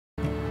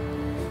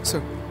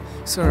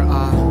Sir,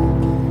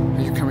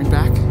 are you coming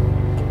back?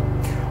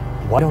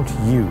 Why don't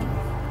you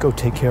go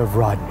take care of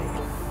Rodney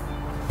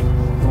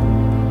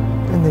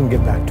and then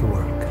get back to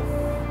work?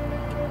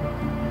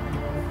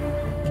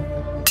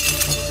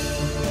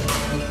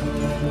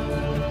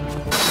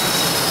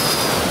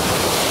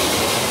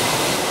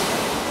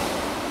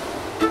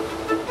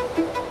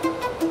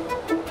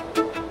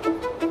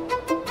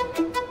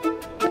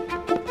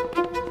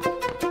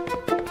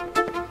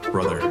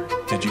 Brother,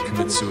 did you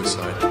commit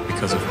suicide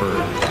because of her?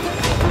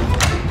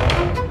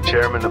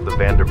 Chairman of the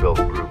Vanderbilt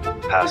Group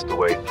passed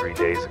away 3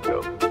 days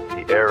ago.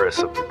 The heiress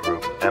of the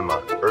group,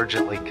 Emma,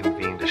 urgently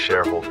convened a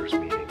shareholders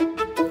meeting.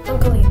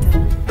 Uncle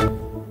Ethan,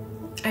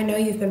 I know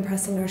you've been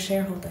pressing our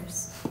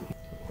shareholders.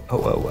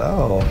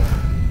 Oh.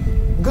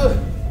 Good.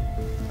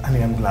 I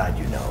mean, I'm glad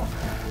you know.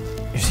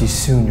 You see,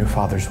 soon your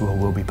father's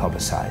will be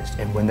publicized,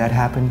 and when that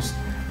happens,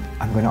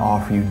 I'm going to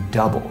offer you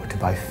double to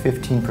buy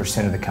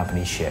 15% of the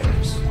company's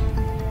shares.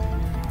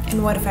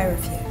 And what if I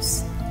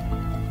refuse?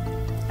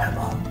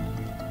 Emma,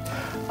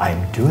 I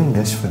am doing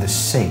this for the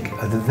sake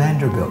of the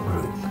Vanderbilt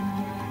Group.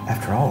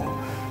 After all,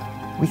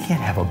 we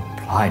can't have a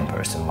blind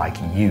person like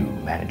you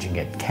managing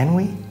it, can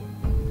we?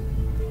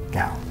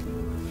 Now,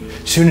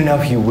 soon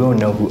enough you will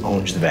know who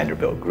owns the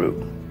Vanderbilt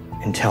Group.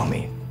 And tell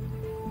me,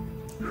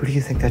 who do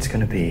you think that's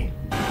going to be?